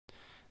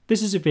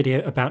This is a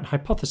video about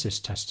hypothesis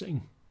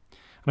testing,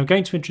 and I'm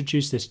going to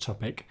introduce this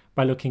topic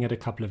by looking at a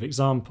couple of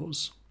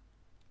examples.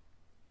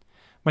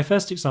 My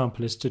first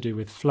example is to do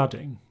with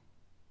flooding.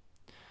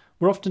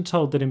 We're often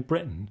told that in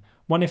Britain,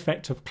 one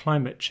effect of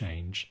climate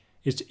change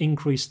is to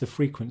increase the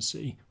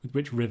frequency with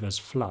which rivers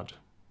flood.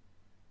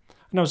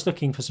 And I was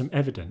looking for some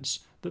evidence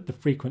that the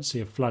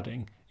frequency of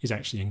flooding is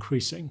actually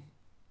increasing.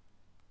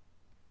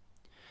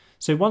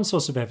 So one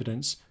source of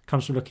evidence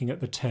comes from looking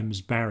at the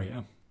Thames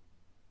Barrier.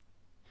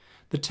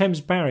 The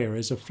Thames Barrier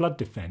is a flood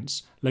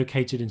defence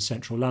located in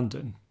central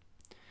London.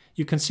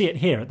 You can see it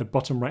here at the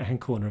bottom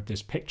right-hand corner of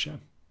this picture.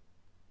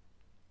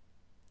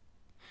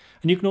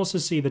 And you can also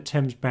see the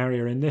Thames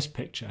Barrier in this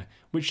picture,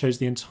 which shows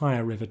the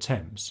entire River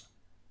Thames.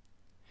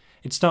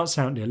 It starts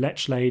out near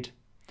Lechlade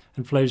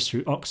and flows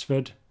through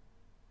Oxford,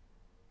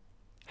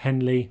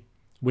 Henley,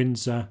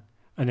 Windsor,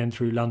 and then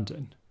through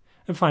London,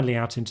 and finally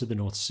out into the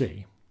North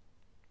Sea.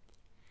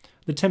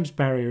 The Thames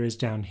Barrier is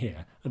down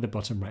here at the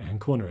bottom right-hand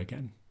corner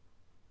again.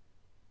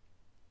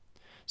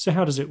 So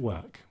how does it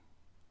work?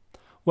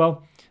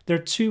 Well, there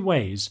are two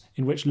ways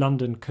in which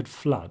London could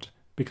flood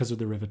because of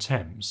the River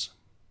Thames.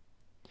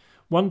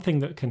 One thing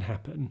that can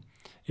happen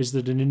is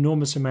that an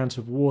enormous amount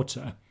of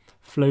water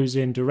flows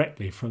in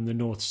directly from the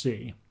North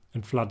Sea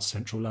and floods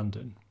central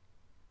London.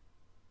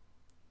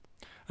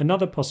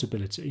 Another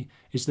possibility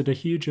is that a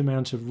huge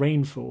amount of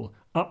rainfall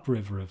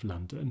upriver of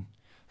London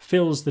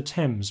fills the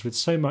Thames with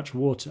so much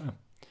water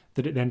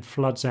that it then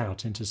floods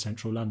out into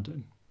central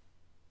London.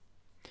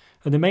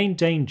 And the main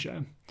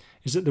danger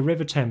is that the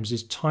River Thames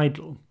is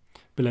tidal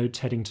below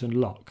Teddington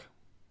Lock.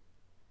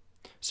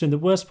 So in the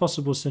worst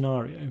possible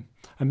scenario,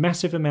 a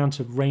massive amount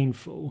of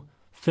rainfall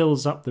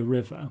fills up the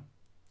river,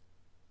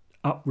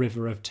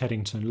 upriver of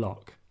Teddington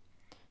Lock,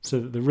 so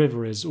that the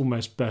river is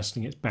almost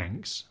bursting its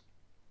banks.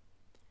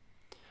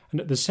 And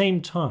at the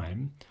same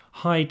time,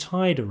 high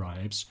tide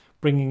arrives,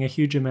 bringing a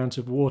huge amount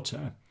of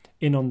water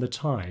in on the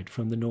tide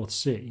from the North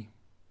Sea.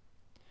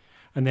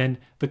 And then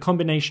the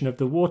combination of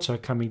the water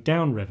coming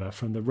downriver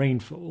from the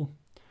rainfall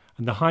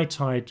and the high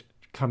tide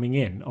coming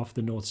in off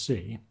the North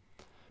Sea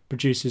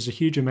produces a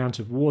huge amount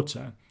of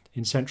water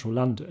in central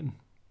London,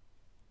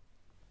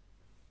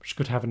 which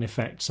could have an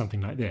effect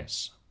something like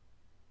this.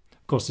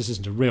 Of course, this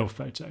isn't a real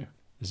photo.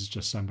 This is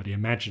just somebody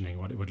imagining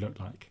what it would look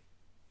like.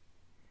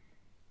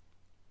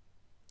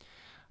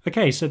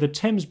 Okay, so the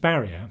Thames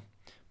Barrier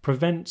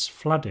prevents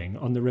flooding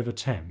on the River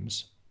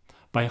Thames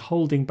by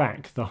holding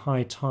back the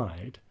high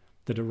tide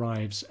that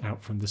arrives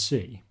out from the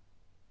sea.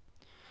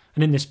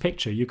 And in this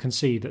picture you can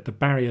see that the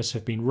barriers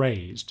have been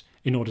raised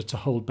in order to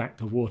hold back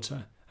the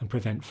water and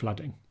prevent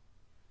flooding.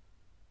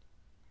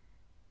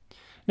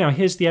 Now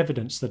here's the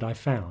evidence that I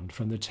found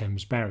from the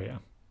Thames Barrier.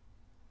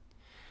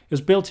 It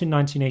was built in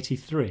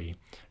 1983, and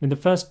in the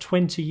first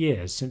 20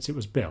 years since it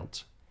was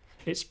built,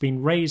 it's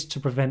been raised to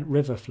prevent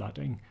river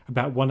flooding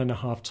about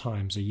 1.5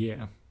 times a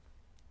year.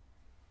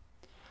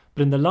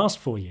 But in the last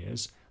 4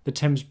 years, the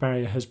Thames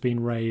Barrier has been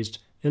raised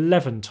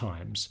 11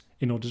 times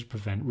in order to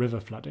prevent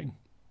river flooding.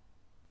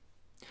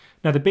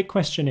 Now the big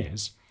question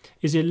is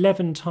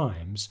 11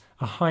 times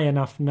a high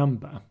enough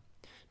number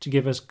to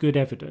give us good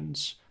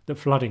evidence that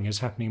flooding is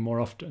happening more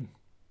often?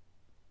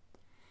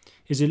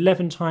 Is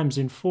 11 times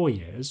in 4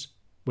 years,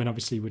 when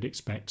obviously we'd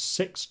expect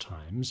 6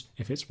 times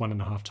if it's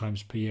 1.5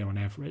 times per year on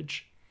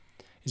average,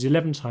 is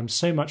 11 times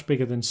so much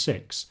bigger than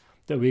 6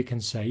 that we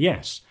can say,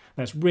 yes,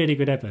 that's really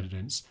good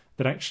evidence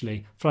that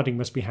actually flooding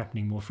must be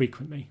happening more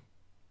frequently?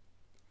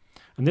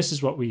 And this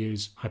is what we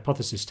use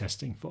hypothesis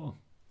testing for.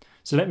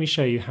 So let me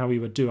show you how we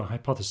would do a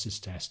hypothesis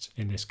test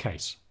in this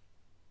case.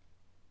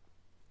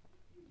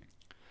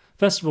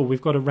 First of all,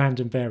 we've got a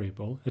random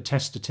variable, a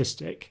test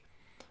statistic,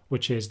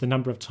 which is the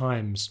number of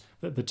times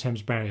that the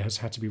Thames Barrier has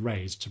had to be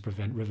raised to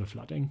prevent river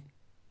flooding.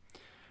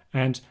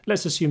 And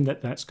let's assume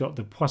that that's got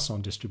the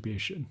Poisson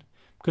distribution,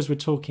 because we're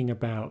talking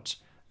about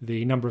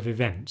the number of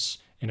events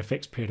in a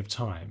fixed period of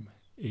time,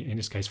 in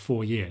this case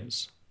 4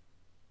 years.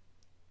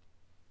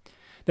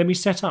 Then we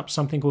set up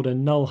something called a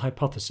null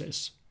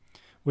hypothesis,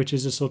 which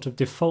is a sort of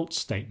default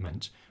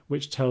statement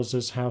which tells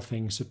us how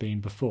things have been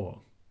before.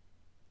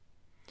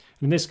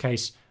 In this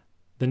case,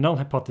 the null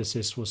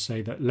hypothesis will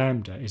say that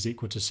lambda is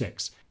equal to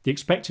 6. The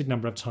expected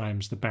number of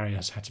times the barrier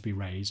has had to be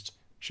raised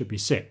should be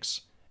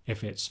 6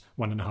 if it's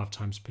 1.5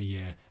 times per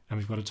year and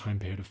we've got a time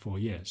period of 4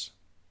 years.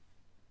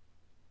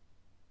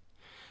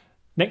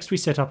 Next, we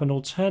set up an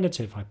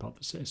alternative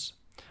hypothesis.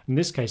 In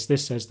this case,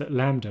 this says that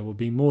lambda will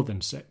be more than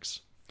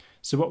 6.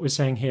 So what we're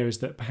saying here is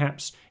that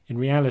perhaps in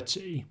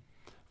reality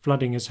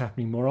flooding is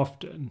happening more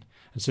often,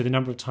 and so the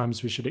number of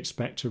times we should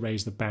expect to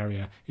raise the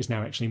barrier is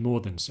now actually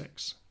more than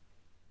 6.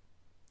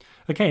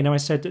 Okay, now I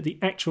said that the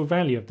actual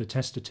value of the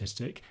test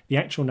statistic, the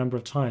actual number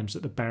of times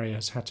that the barrier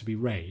has had to be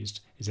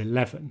raised, is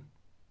 11.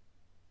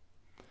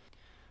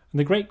 And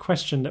the great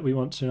question that we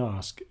want to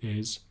ask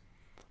is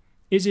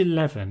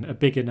 11 a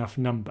big enough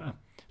number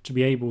to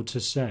be able to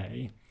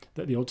say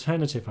that the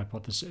alternative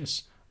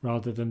hypothesis,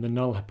 rather than the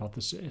null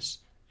hypothesis,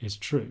 is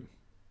true?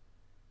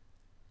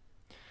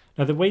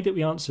 Now the way that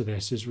we answer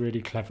this is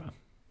really clever.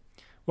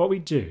 What we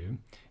do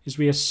is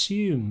we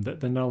assume that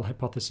the null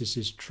hypothesis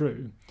is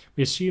true.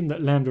 We assume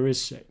that lambda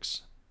is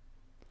 6.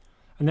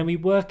 And then we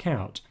work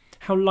out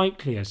how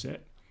likely is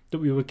it that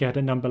we would get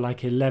a number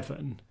like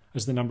 11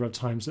 as the number of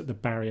times that the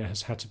barrier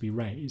has had to be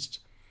raised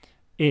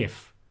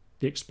if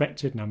the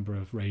expected number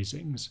of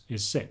raisings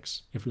is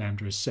 6, if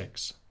lambda is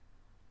 6.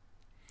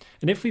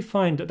 And if we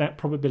find that that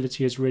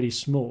probability is really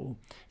small,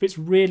 if it's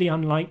really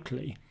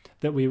unlikely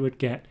that we would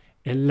get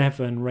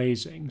 11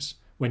 raisings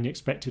when the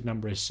expected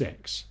number is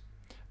 6,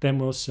 then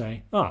we'll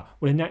say, well,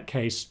 in that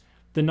case,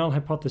 the null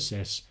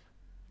hypothesis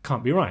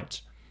can't be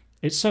right.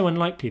 It's so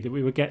unlikely that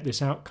we would get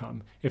this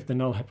outcome if the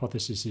null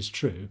hypothesis is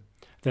true,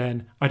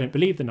 then I don't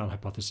believe the null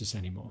hypothesis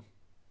anymore.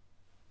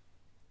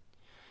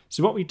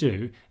 So what we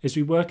do is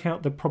we work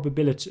out the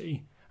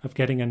probability of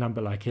getting a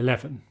number like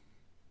 11.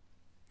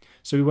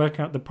 So we work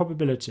out the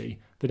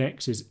probability that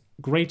x is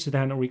greater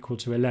than or equal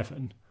to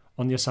 11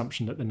 on the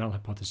assumption that the null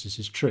hypothesis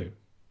is true.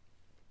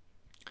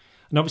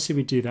 And obviously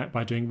we do that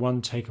by doing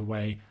 1 take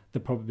away the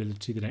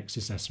probability that x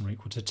is less than or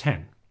equal to 10.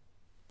 And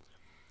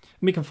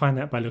we can find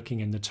that by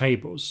looking in the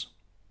tables.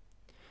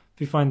 If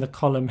we find the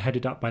column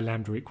headed up by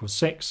lambda equals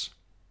 6,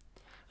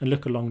 and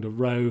look along the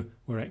row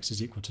where x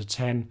is equal to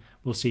 10,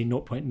 we'll see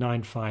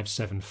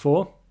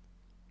 0.9574.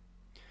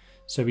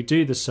 So we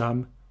do the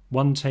sum,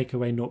 1 take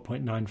away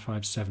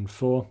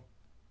 0.9574,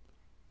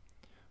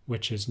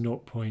 which is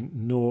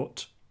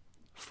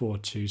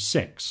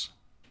 0.0426.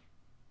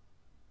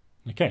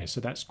 Okay,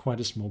 so that's quite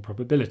a small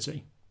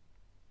probability.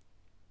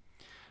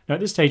 Now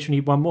at this stage we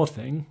need one more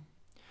thing.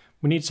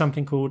 We need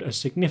something called a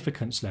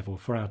significance level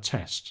for our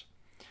test.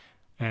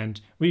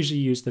 And we usually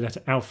use the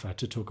letter alpha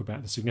to talk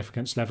about the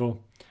significance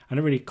level, and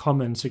a really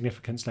common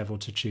significance level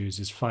to choose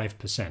is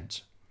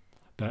 5%.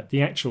 But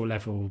the actual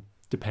level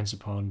depends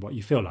upon what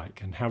you feel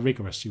like and how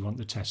rigorous you want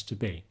the test to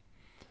be.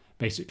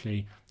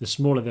 Basically, the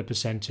smaller the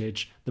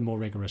percentage, the more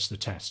rigorous the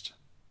test.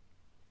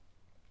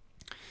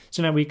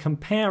 So now we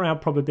compare our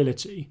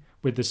probability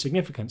with the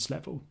significance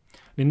level.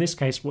 And in this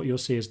case, what you'll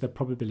see is the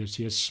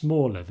probability is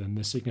smaller than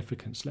the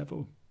significance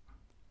level.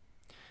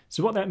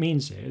 So what that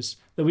means is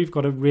that we've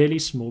got a really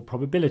small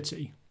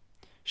probability,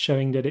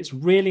 showing that it's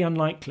really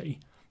unlikely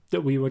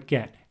that we would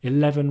get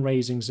 11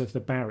 raisings of the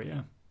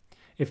barrier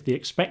if the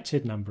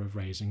expected number of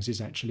raisings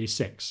is actually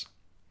 6.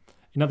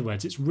 In other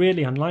words, it's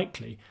really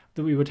unlikely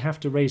that we would have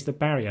to raise the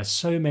barrier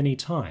so many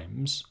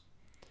times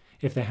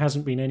if there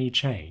hasn't been any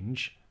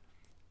change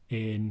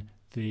in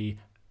the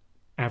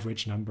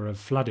average number of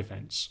flood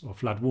events or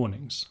flood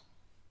warnings.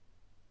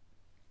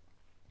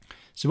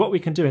 So what we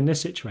can do in this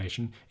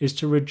situation is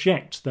to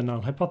reject the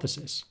null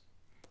hypothesis.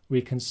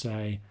 We can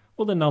say,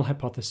 well, the null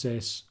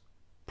hypothesis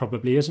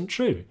probably isn't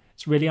true.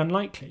 It's really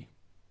unlikely.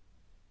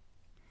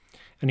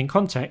 And in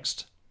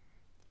context,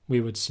 we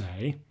would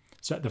say,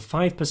 so at the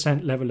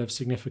 5% level of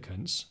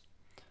significance,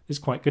 there's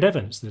quite good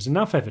evidence. There's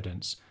enough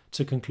evidence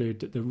to conclude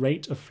that the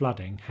rate of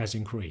flooding has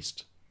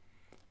increased,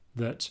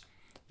 that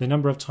the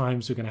number of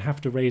times we're going to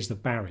have to raise the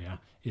barrier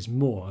is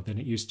more than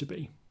it used to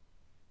be.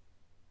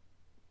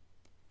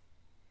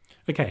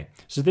 Okay,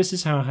 so this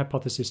is how a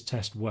hypothesis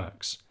test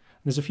works.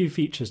 There's a few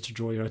features to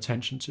draw your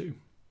attention to.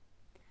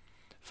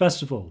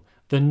 First of all,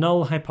 the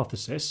null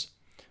hypothesis,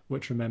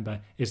 which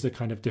remember is the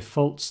kind of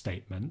default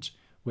statement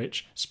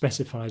which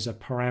specifies a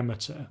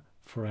parameter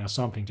for our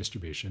sampling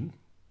distribution.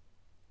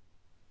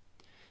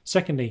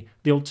 Secondly,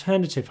 the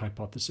alternative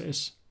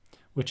hypothesis,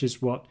 which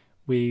is what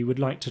we would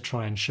like to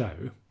try and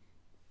show.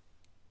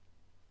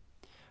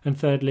 And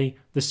thirdly,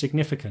 the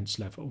significance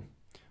level,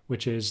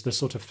 which is the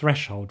sort of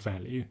threshold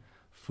value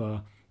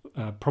for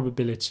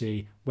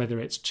probability, whether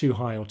it's too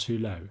high or too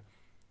low.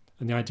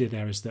 And the idea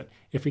there is that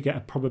if we get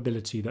a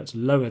probability that's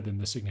lower than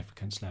the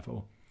significance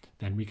level,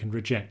 then we can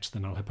reject the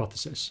null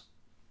hypothesis.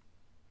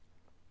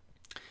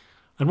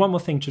 And one more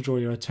thing to draw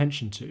your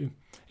attention to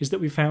is that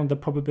we found the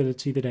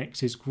probability that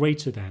x is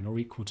greater than or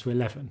equal to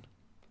 11.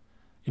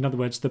 In other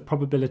words, the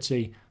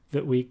probability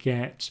that we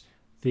get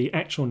the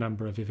actual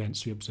number of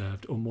events we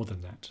observed or more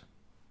than that.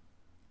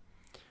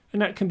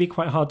 And that can be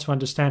quite hard to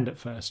understand at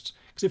first,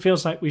 because it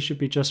feels like we should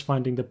be just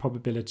finding the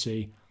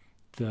probability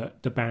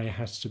that the barrier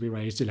has to be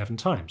raised 11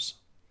 times.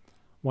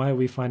 Why are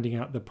we finding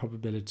out the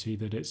probability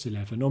that it's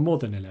 11 or more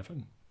than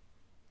 11?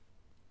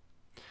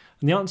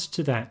 And the answer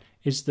to that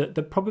is that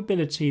the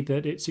probability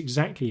that it's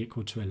exactly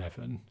equal to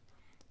 11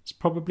 is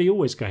probably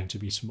always going to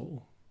be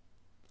small.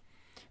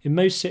 In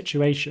most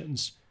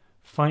situations,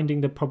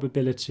 finding the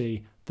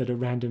probability that a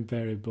random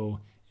variable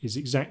is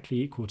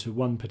exactly equal to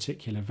one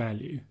particular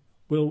value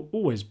will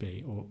always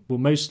be, or will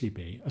mostly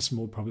be, a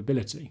small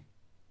probability.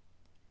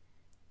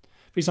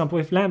 For example,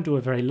 if lambda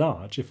were very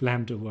large, if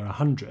lambda were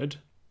 100,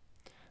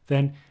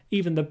 then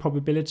even the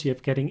probability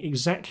of getting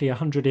exactly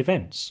 100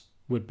 events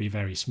would be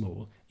very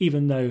small,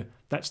 even though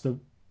that's the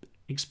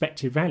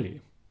expected value.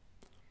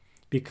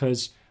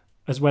 Because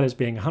as well as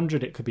being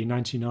 100, it could be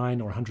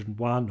 99 or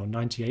 101 or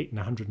 98 and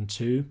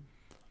 102.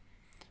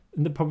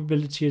 And the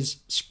probability is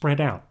spread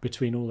out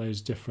between all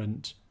those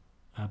different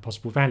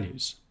possible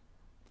values.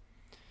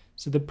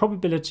 So the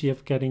probability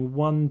of getting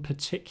one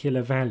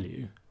particular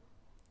value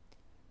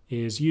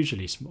is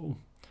usually small.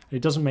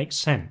 It doesn't make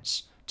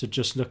sense to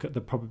just look at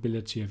the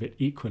probability of it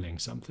equaling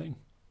something.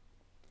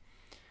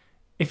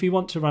 If we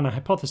want to run a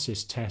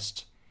hypothesis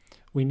test,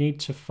 we need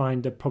to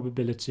find the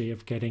probability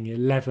of getting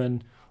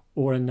 11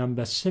 or a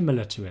number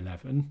similar to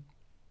 11.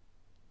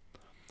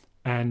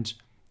 And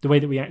the way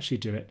that we actually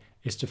do it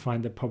is to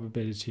find the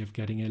probability of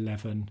getting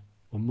 11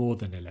 or more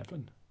than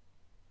 11.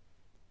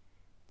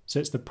 So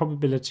it's the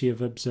probability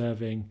of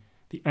observing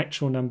the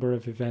actual number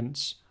of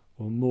events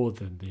or more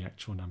than the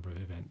actual number of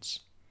events.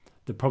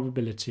 The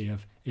probability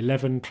of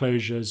 11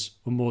 closures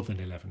or more than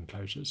 11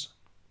 closures.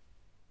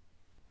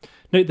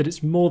 Note that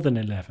it's more than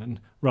 11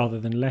 rather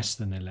than less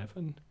than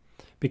 11,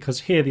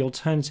 because here the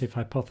alternative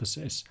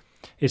hypothesis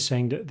is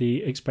saying that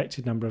the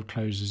expected number of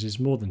closures is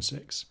more than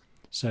 6.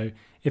 So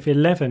if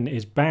 11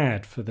 is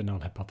bad for the null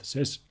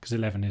hypothesis, because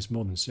 11 is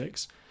more than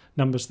 6,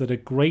 numbers that are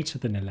greater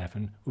than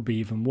 11 will be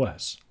even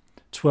worse.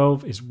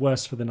 12 is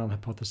worse for the null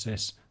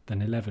hypothesis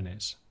than 11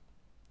 is.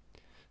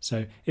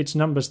 So it's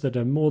numbers that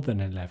are more than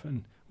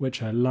 11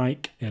 which are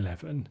like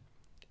 11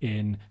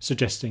 in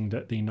suggesting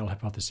that the null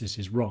hypothesis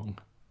is wrong.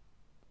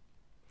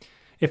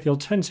 If the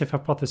alternative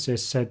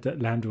hypothesis said that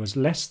lambda was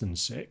less than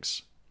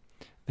 6,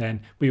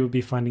 then we would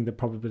be finding the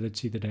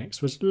probability that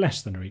x was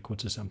less than or equal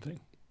to something.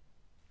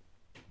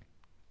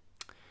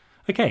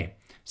 Okay,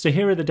 so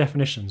here are the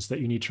definitions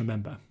that you need to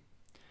remember.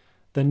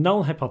 The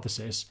null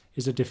hypothesis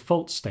is a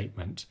default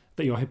statement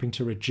that you're hoping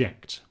to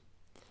reject,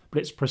 but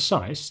it's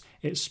precise,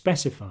 it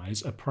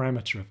specifies a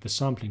parameter of the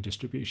sampling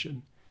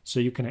distribution, so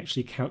you can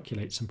actually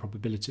calculate some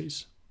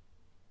probabilities.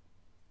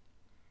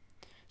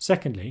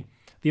 Secondly,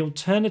 the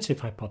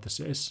alternative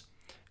hypothesis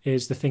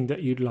is the thing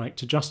that you'd like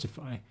to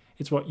justify.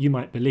 It's what you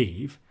might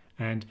believe,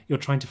 and you're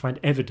trying to find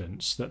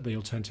evidence that the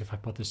alternative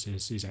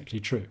hypothesis is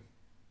actually true.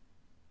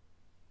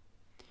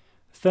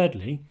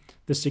 Thirdly,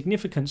 the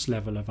significance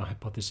level of a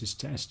hypothesis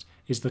test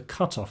is the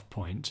cutoff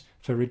point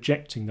for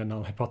rejecting the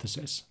null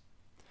hypothesis.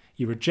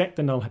 You reject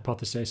the null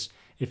hypothesis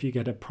if you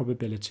get a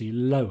probability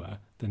lower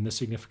than the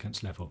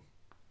significance level.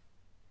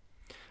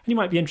 And you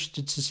might be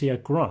interested to see a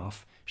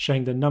graph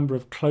showing the number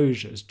of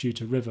closures due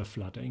to river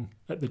flooding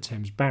at the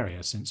Thames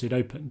Barrier since it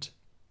opened.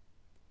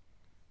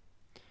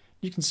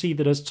 You can see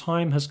that as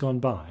time has gone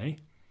by,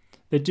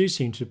 there do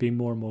seem to be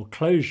more and more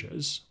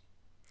closures,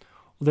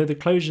 although the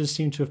closures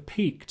seem to have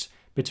peaked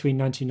between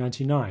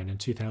 1999 and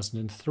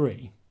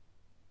 2003.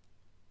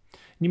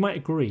 And you might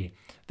agree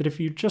that if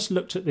you just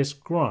looked at this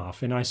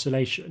graph in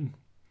isolation,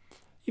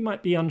 you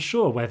might be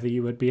unsure whether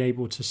you would be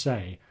able to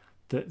say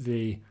that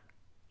the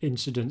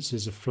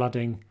incidences of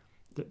flooding,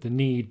 that the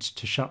need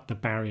to shut the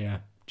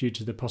barrier due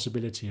to the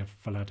possibility of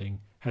flooding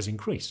has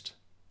increased.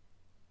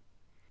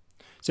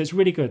 So it's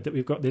really good that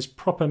we've got this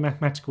proper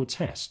mathematical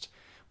test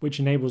which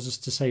enables us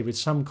to say with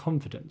some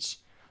confidence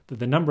that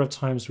the number of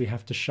times we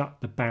have to shut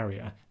the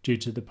barrier due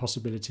to the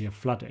possibility of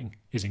flooding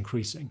is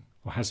increasing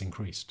or has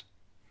increased.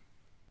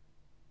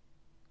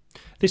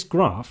 This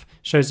graph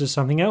shows us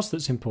something else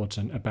that's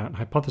important about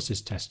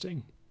hypothesis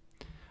testing,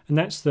 and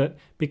that's that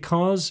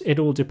because it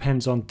all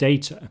depends on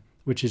data,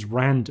 which is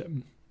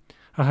random,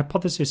 a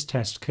hypothesis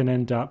test can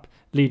end up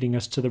leading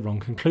us to the wrong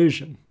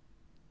conclusion.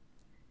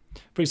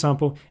 For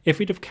example, if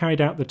we'd have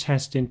carried out the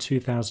test in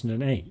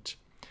 2008,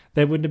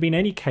 there wouldn't have been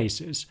any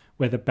cases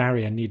where the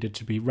barrier needed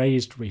to be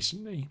raised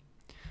recently,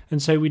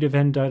 and so we'd have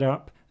ended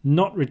up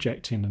not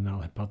rejecting the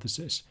null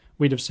hypothesis.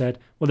 We'd have said,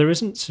 well, there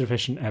isn't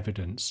sufficient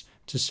evidence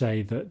to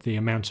say that the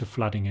amount of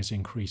flooding is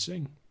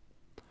increasing.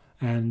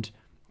 And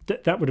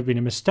that would have been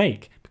a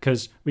mistake,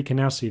 because we can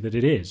now see that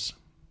it is.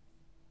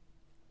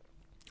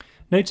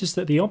 Notice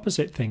that the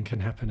opposite thing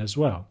can happen as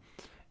well.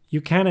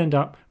 You can end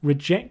up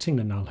rejecting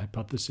the null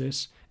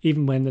hypothesis,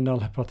 even when the null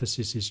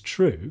hypothesis is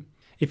true,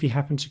 if you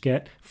happen to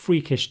get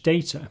freakish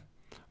data,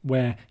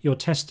 where your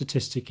test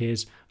statistic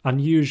is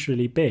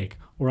unusually big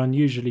or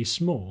unusually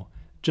small,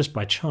 just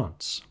by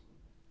chance.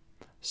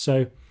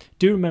 So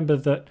do remember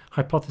that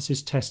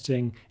hypothesis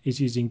testing is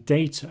using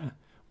data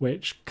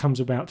which comes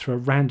about through a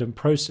random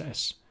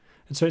process,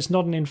 and so it's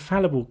not an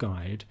infallible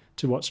guide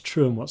to what's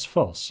true and what's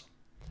false.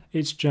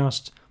 It's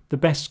just the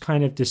best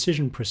kind of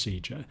decision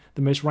procedure,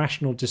 the most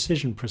rational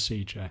decision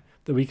procedure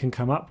that we can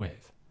come up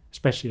with,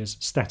 especially as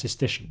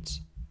statisticians.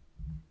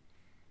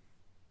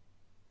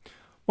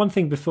 One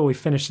thing before we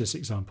finish this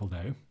example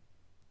though,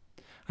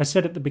 I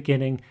said at the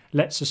beginning,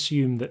 let's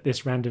assume that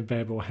this random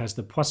variable has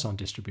the Poisson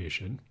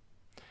distribution,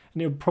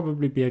 and it would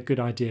probably be a good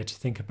idea to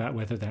think about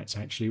whether that's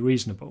actually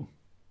reasonable.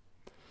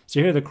 So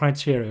here are the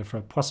criteria for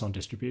a Poisson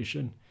distribution,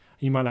 and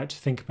you might like to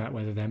think about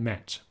whether they're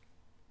met.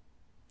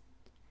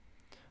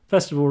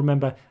 First of all,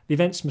 remember, the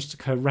events must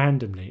occur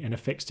randomly in a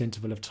fixed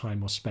interval of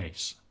time or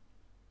space.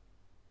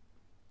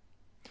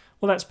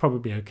 Well, that's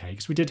probably okay,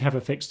 because we did have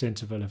a fixed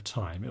interval of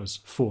time. It was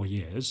 4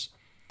 years,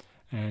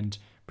 and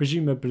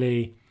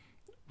presumably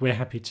we're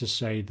happy to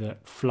say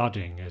that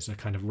flooding is a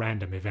kind of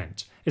random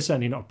event. It's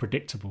certainly not a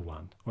predictable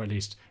one, or at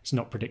least it's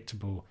not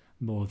predictable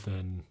more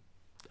than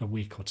a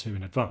week or two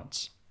in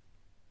advance.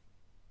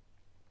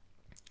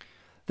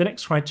 The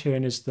next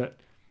criterion is that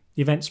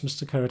the events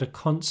must occur at a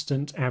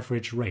constant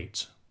average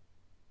rate.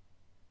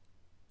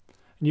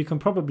 And you can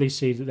probably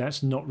see that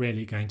that's not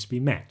really going to be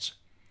met,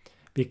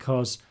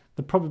 because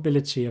the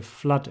probability of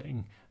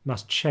flooding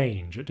must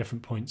change at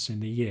different points in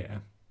the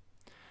year.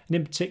 And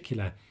in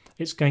particular,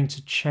 it's going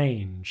to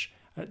change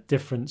at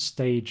different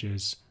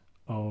stages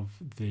of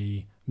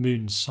the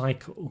moon's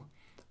cycle,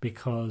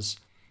 because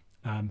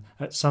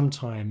at some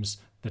times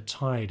the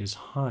tide is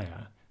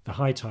higher, the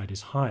high tide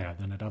is higher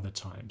than at other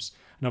times.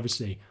 And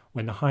obviously,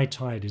 when the high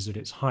tide is at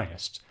its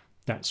highest,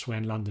 that's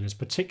when London is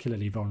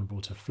particularly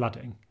vulnerable to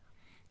flooding.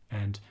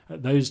 And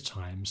at those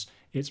times,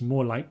 it's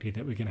more likely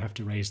that we're going to have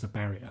to raise the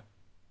barrier.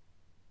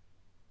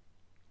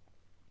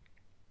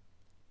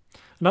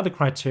 Another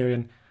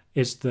criterion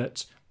is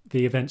that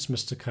the events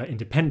must occur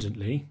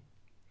independently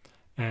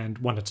and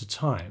one at a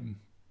time.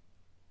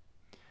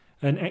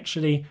 And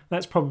actually,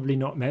 that's probably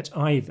not met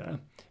either,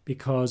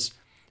 because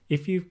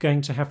if you're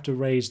going to have to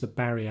raise the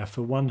barrier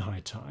for one high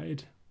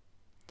tide,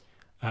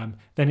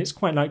 then it's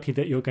quite likely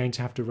that you're going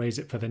to have to raise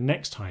it for the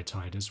next high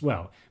tide as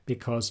well,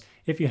 because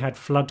if you had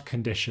flood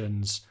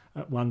conditions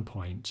at one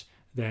point,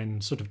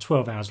 then sort of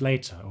 12 hours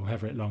later, or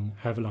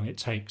however long it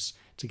takes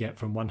to get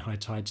from one high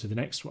tide to the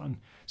next one,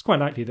 it's quite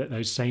likely that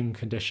those same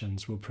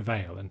conditions will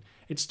prevail, and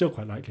it's still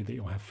quite likely that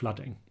you'll have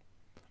flooding.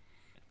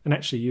 And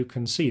actually you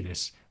can see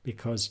this,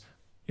 because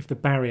if the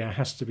barrier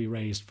has to be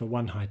raised for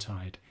one high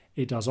tide,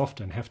 it does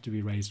often have to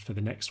be raised for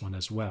the next one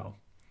as well.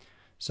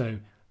 So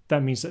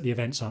that means that the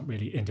events aren't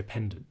really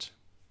independent.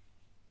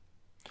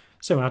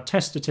 So our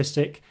test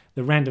statistic,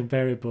 the random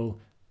variable,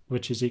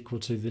 which is equal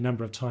to the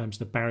number of times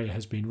the barrier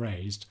has been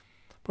raised,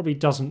 probably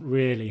doesn't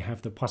really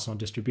have the Poisson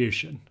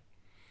distribution.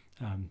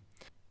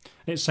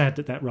 It's sad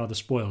that that rather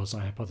spoils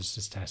our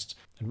hypothesis test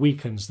and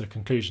weakens the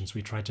conclusions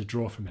we try to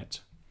draw from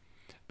it.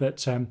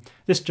 But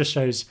this just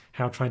shows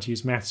how trying to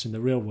use maths in the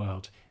real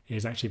world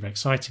is actually very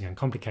exciting and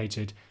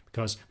complicated,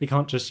 because we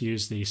can't just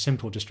use the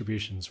simple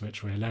distributions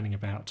which we're learning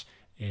about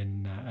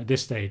in at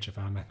this stage of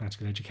our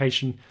mathematical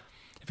education.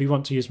 If we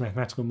want to use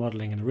mathematical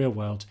modelling in the real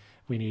world,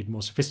 we need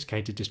more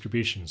sophisticated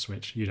distributions,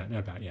 which you don't know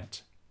about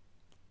yet.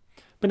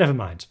 But never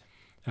mind.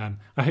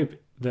 I hope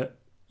that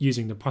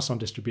using the Poisson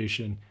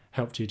distribution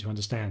helped you to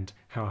understand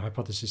how a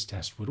hypothesis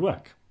test would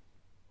work.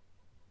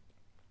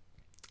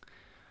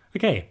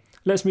 Okay,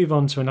 let's move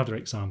on to another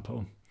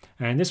example.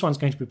 And this one's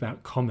going to be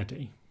about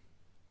comedy.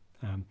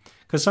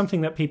 Because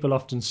something that people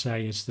often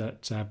say is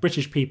that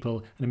British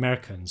people and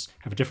Americans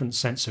have a different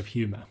sense of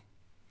humour.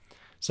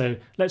 So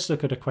let's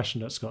look at a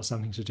question that's got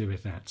something to do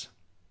with that.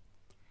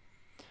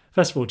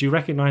 First of all, do you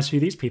recognise who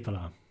these people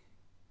are?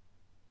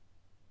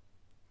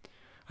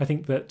 I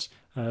think that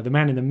the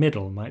man in the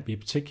middle might be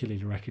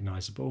particularly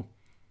recognisable.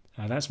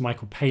 That's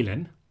Michael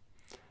Palin.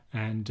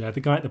 And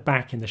the guy at the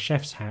back in the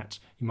chef's hat,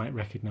 you might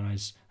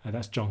recognise,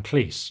 that's John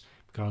Cleese,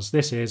 because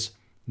this is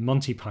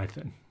Monty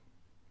Python.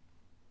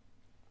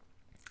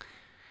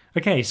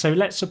 Okay, so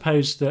let's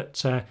suppose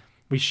that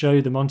we show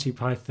the Monty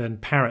Python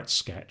parrot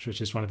sketch, which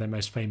is one of their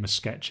most famous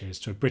sketches,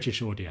 to a British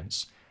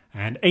audience,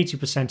 and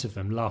 80% of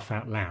them laugh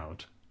out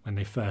loud when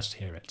they first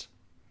hear it.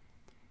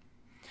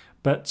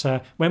 But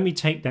when we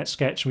take that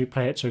sketch and we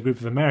play it to a group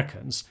of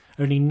Americans,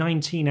 only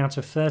 19 out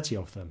of 30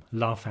 of them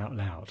laugh out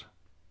loud.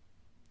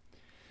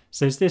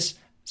 So is this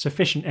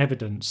sufficient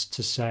evidence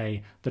to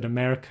say that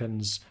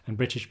Americans and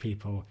British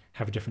people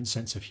have a different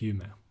sense of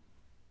humour?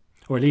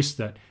 Or at least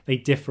that they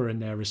differ in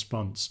their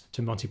response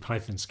to Monty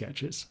Python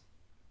sketches?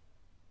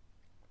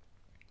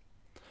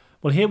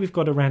 Well, here we've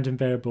got a random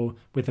variable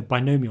with a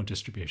binomial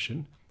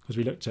distribution, because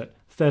we looked at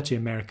 30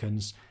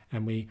 Americans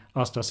and we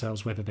asked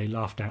ourselves whether they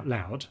laughed out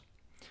loud.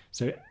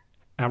 So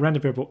our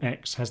random variable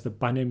x has the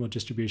binomial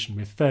distribution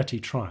with 30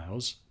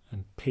 trials,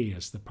 and p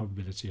is the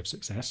probability of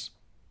success,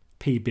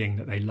 p being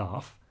that they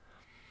laugh.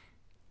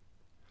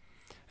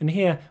 And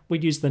here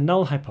we'd use the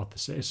null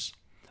hypothesis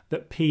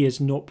that p is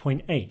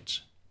 0.8,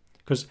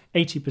 because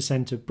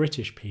 80% of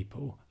British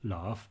people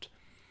laughed,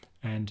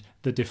 and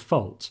the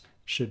default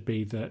should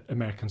be that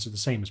Americans are the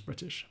same as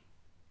British.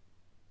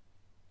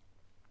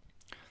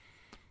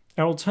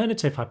 Our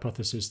alternative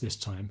hypothesis this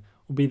time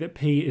will be that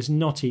p is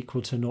not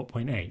equal to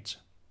 0.8.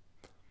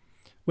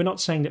 We're not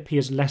saying that p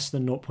is less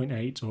than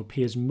 0.8 or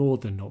p is more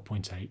than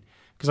 0.8,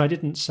 because I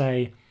didn't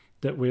say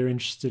that we're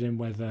interested in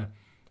whether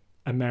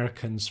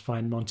Americans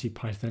find Monty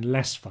Python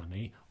less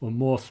funny or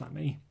more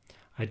funny.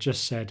 I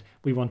just said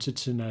we wanted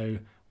to know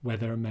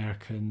whether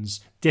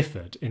Americans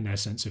differed in their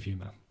sense of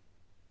humour.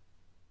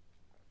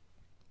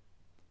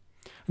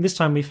 And this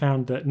time we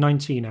found that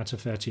 19 out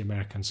of 30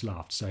 Americans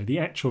laughed, so the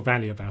actual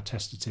value of our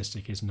test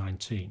statistic is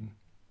 19.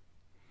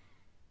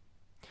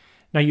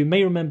 Now you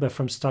may remember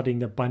from studying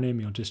the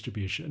binomial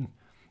distribution,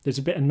 it's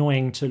a bit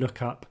annoying to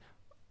look up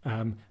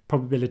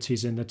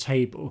probabilities in the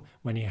table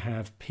when you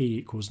have p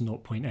equals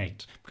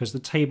 0.8, because the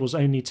tables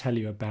only tell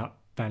you about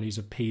values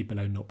of p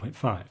below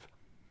 0.5.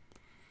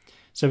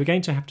 So we're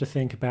going to have to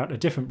think about a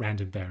different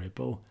random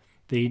variable,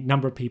 the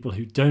number of people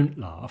who don't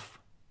laugh,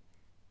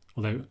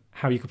 although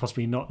how you could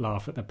possibly not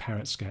laugh at the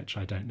parrot sketch,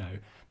 I don't know.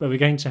 But we're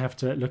going to have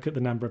to look at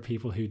the number of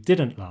people who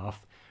didn't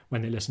laugh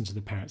when they listened to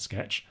the parrot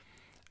sketch,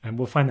 and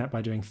we'll find that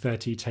by doing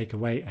 30 take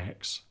away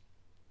x.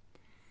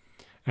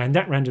 And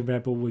that random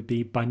variable would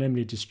be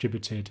binomially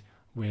distributed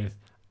with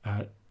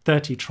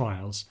 30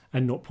 trials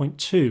and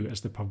 0.2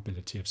 as the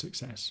probability of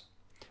success.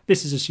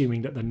 This is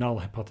assuming that the null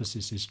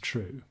hypothesis is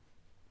true.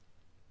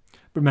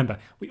 But remember,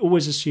 we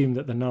always assume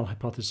that the null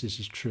hypothesis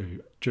is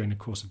true during the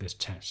course of this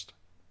test.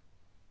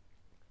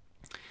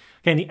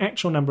 Again, the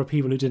actual number of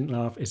people who didn't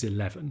laugh is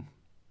 11.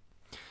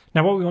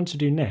 Now what we want to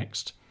do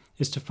next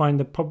is to find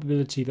the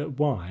probability that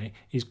y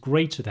is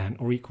greater than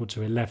or equal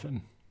to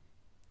 11.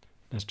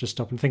 Let's just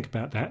stop and think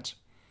about that.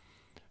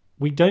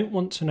 We don't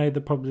want to know the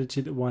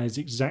probability that y is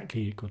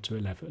exactly equal to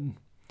 11,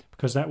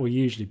 because that will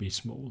usually be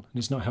small, and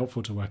it's not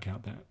helpful to work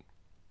out that.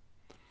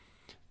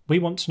 We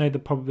want to know the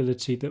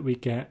probability that we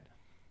get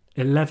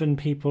 11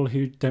 people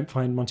who don't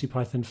find Monty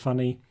Python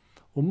funny,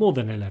 or more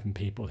than 11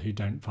 people who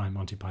don't find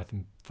Monty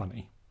Python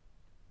funny.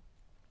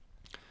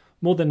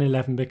 More than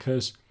 11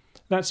 because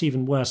that's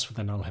even worse for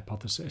the null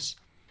hypothesis.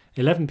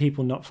 11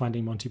 people not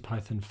finding Monty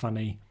Python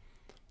funny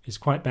is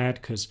quite bad,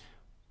 because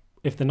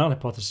if the null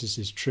hypothesis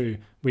is true,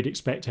 we'd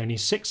expect only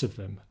 6 of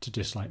them to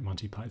dislike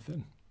Monty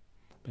Python.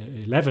 But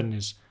 11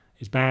 is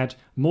bad,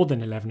 more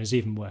than 11 is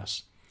even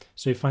worse.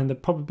 So you find the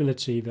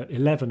probability that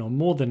 11 or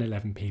more than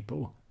 11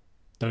 people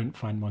don't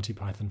find Monty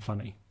Python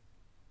funny.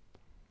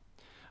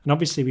 And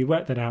obviously we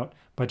work that out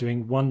by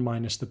doing 1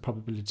 minus the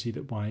probability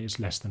that y is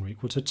less than or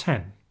equal to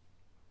 10.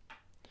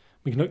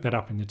 We can look that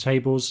up in the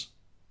tables.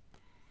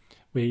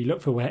 We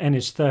look for where n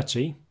is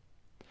 30,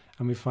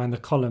 and we find the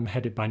column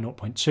headed by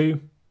 0.2,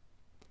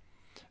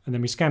 and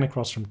then we scan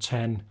across from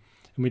 10,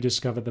 and we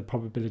discover the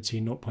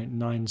probability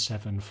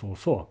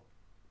 0.9744.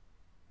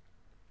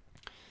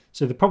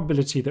 So the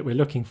probability that we're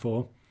looking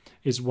for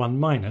is 1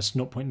 minus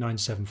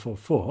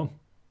 0.9744,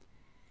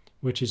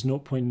 which is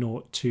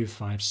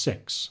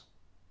 0.0256.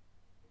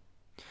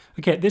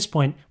 Okay, at this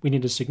point we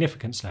need a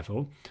significance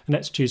level, and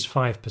let's choose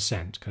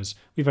 5%, because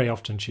we very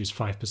often choose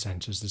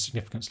 5% as the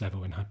significance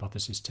level in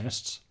hypothesis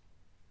tests.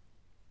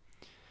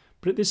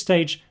 But at this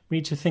stage we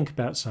need to think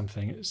about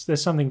something.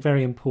 There's something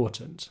very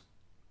important.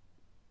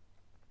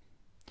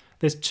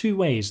 There's 2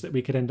 ways that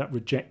we could end up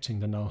rejecting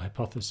the null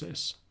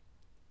hypothesis.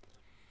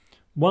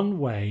 One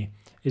way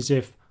is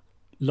if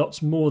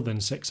lots more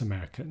than 6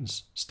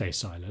 Americans stay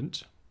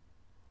silent.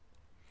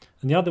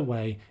 And the other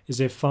way is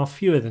if far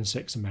fewer than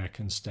 6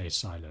 Americans stay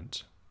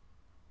silent.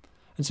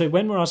 And so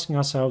when we're asking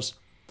ourselves,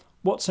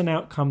 what's an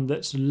outcome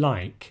that's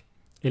like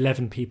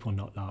 11 people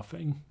not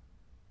laughing?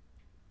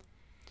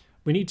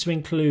 We need to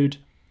include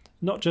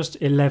not just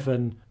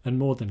 11 and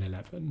more than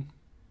 11,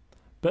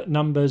 but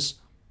numbers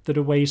that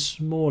are way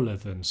smaller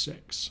than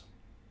 6.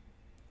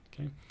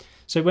 Okay?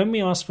 So when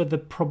we ask for the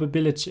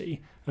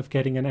probability of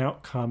getting an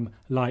outcome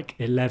like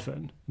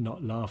 11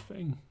 not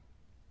laughing,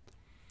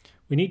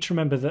 we need to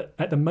remember that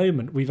at the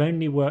moment we've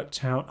only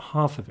worked out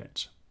half of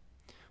it.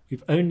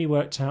 We've only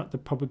worked out the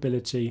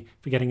probability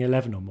for getting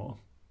 11 or more.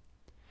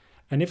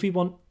 And if we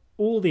want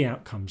all the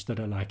outcomes that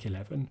are like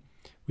 11,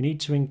 we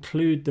need to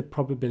include the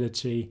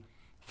probability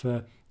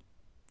for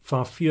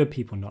far fewer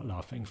people not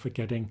laughing, for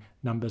getting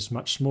numbers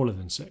much smaller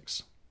than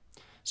 6.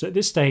 So at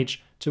this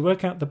stage, to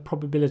work out the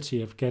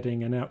probability of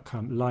getting an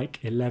outcome like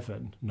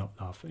 11 not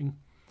laughing,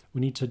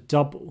 we need to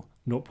double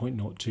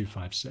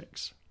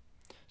 0.0256.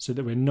 So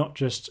that we're not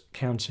just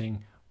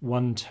counting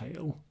one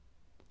tail,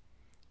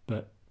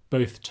 but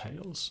both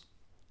tails.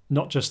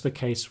 Not just the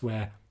case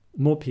where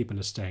more people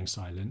are staying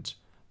silent,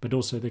 but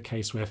also the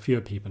case where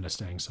fewer people are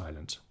staying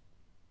silent.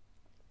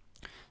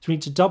 So we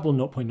need to double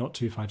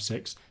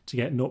 0.0256 to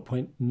get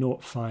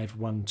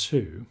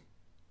 0.0512.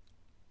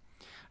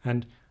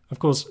 And of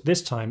course,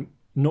 this time,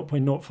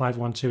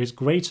 0.0512 is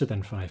greater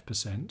than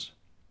 5%.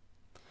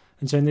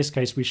 And so in this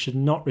case, we should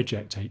not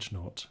reject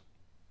H0.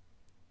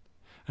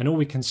 And all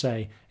we can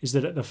say is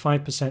that at the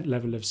 5%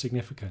 level of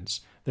significance,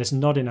 there's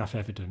not enough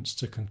evidence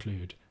to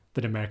conclude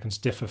that Americans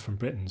differ from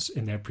Britons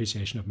in their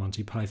appreciation of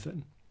Monty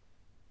Python.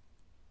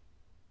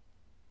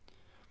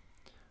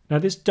 Now,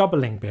 this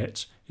doubling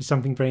bit is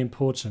something very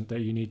important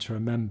that you need to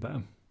remember.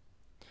 And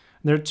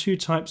there are 2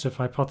 types of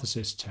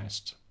hypothesis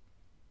test.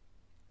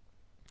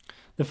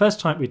 The first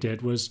type we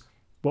did was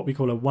what we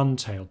call a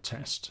one-tailed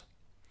test.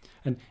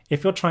 And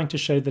if you're trying to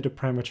show that a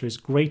parameter is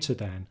greater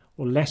than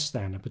or less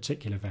than a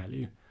particular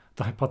value,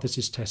 the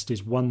hypothesis test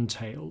is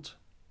one-tailed.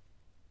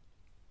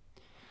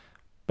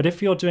 But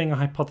if you're doing a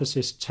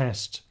hypothesis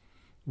test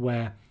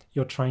where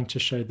you're trying to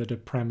show that a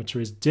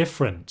parameter is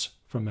different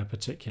from a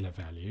particular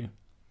value,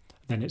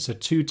 then it's a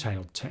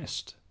two-tailed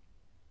test.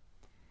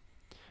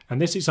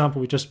 And this example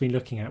we've just been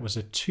looking at was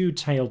a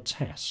two-tailed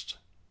test.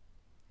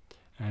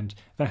 And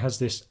that has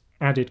this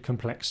added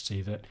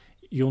complexity that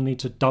you'll need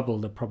to double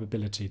the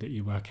probability that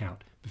you work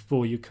out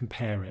before you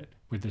compare it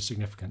with the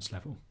significance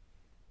level.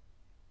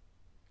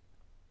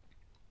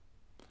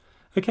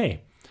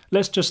 Okay,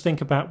 let's just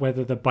think about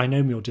whether the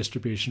binomial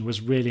distribution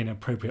was really an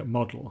appropriate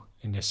model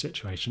in this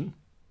situation.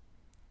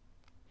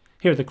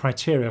 Here are the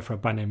criteria for a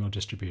binomial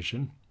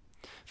distribution.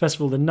 First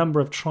of all, the number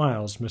of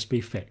trials must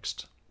be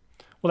fixed.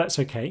 Well, that's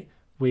okay.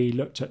 We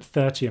looked at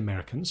 30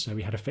 Americans, so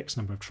we had a fixed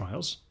number of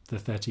trials, the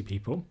 30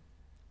 people.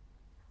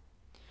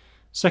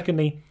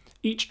 Secondly,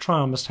 each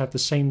trial must have the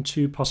same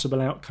two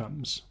possible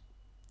outcomes.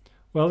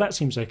 Well, that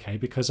seems okay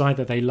because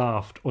either they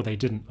laughed or they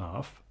didn't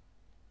laugh.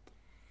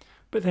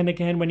 But then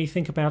again, when you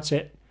think about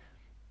it,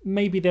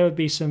 maybe there would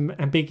be some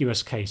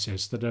ambiguous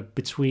cases that are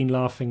between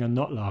laughing and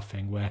not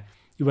laughing where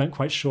you weren't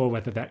quite sure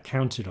whether that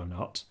counted or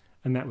not,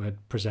 and that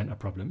would present a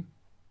problem.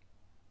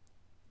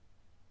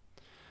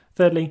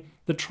 Thirdly,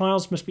 the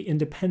trials must be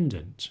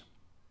independent.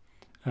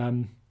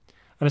 And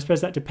I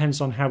suppose that depends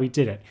on how we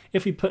did it.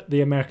 If we put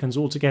the Americans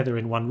all together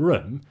in one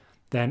room,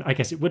 then I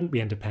guess it wouldn't be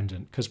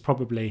independent, because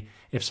probably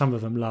if some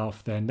of them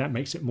laugh, then that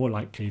makes it more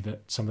likely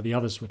that some of the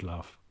others would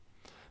laugh.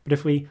 But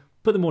if we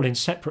put them all in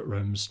separate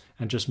rooms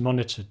and just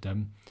monitored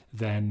them,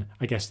 then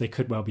I guess they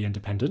could well be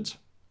independent.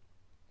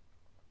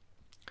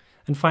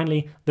 And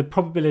finally, the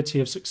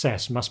probability of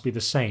success must be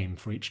the same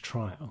for each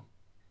trial.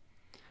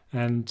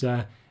 And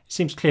it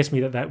seems clear to me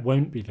that that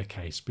won't be the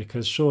case,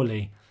 because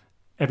surely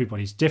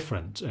everybody's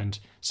different and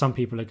some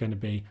people are going to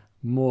be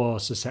more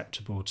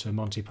susceptible to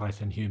Monty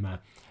Python humour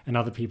and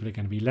other people are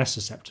going to be less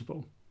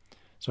susceptible.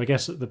 So I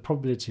guess that the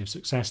probability of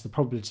success, the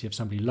probability of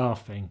somebody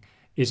laughing,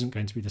 isn't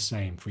going to be the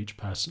same for each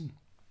person.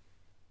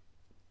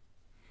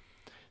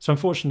 So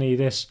unfortunately,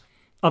 this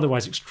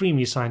otherwise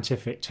extremely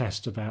scientific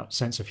test about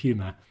sense of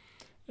humour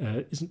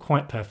isn't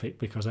quite perfect,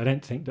 because I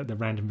don't think that the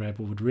random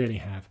variable would really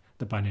have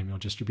the binomial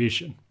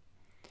distribution.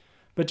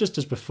 But just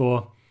as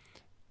before,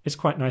 it's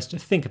quite nice to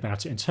think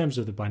about it in terms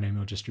of the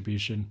binomial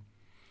distribution.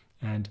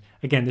 And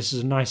again, this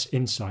is a nice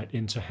insight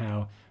into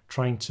how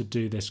trying to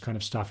do this kind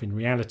of stuff in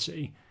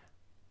reality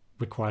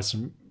requires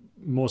some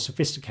more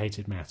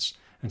sophisticated maths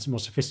and some more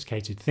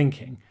sophisticated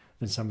thinking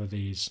than some of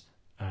these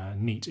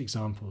neat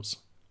examples.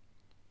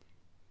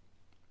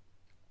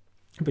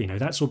 But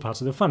that's all part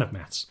of the fun of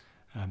maths.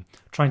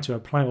 Trying to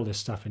apply all this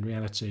stuff in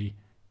reality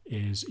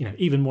is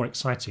even more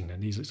exciting than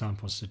these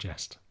examples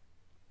suggest.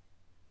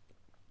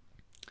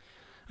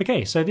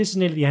 Okay, so this is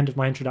nearly the end of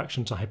my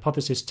introduction to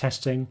hypothesis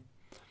testing.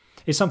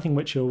 It's something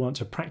which you'll want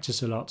to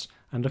practice a lot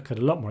and look at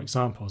a lot more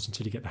examples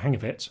until you get the hang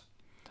of it,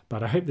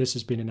 but I hope this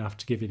has been enough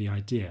to give you the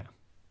idea.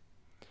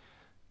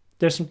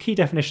 There are some key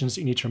definitions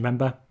that you need to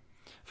remember.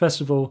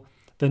 First of all,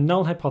 the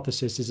null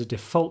hypothesis is a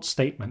default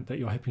statement that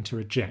you're hoping to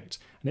reject,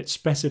 and it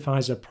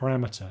specifies a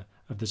parameter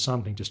of the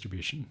sampling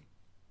distribution.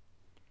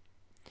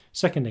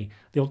 Secondly,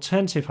 the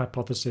alternative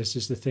hypothesis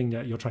is the thing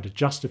that you're trying to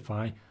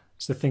justify.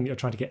 It's the thing that you're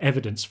trying to get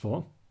evidence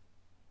for.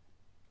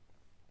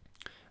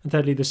 And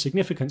thirdly, the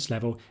significance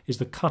level is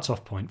the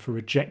cutoff point for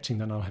rejecting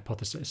the null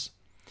hypothesis.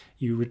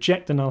 You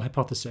reject the null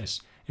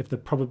hypothesis if the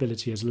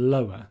probability is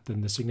lower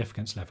than the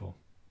significance level.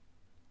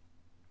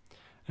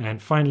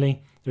 And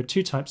finally, there are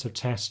two types of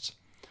tests.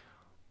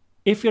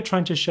 If you're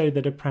trying to show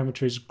that a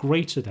parameter is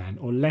greater than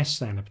or less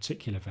than a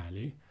particular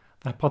value,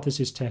 the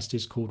hypothesis test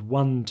is called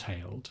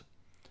one-tailed,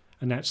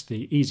 and that's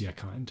the easier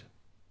kind.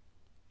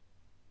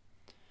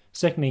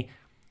 Secondly,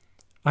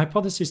 a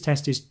hypothesis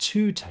test is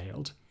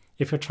two-tailed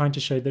if you're trying to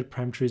show that a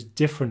parameter is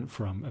different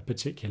from a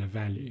particular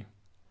value.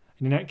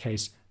 And in that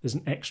case, there's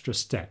an extra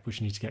step which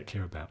you need to get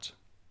clear about.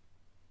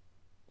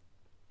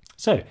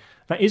 So,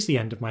 that is the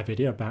end of my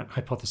video about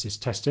hypothesis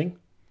testing.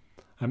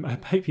 I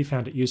hope you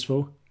found it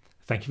useful.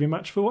 Thank you very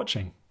much for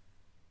watching.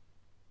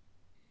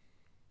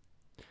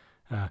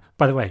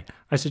 By the way,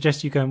 I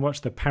suggest you go and watch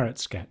the parrot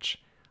sketch.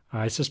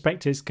 I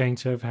suspect it's going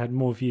to have had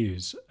more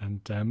views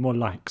and more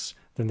likes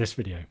than this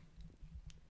video.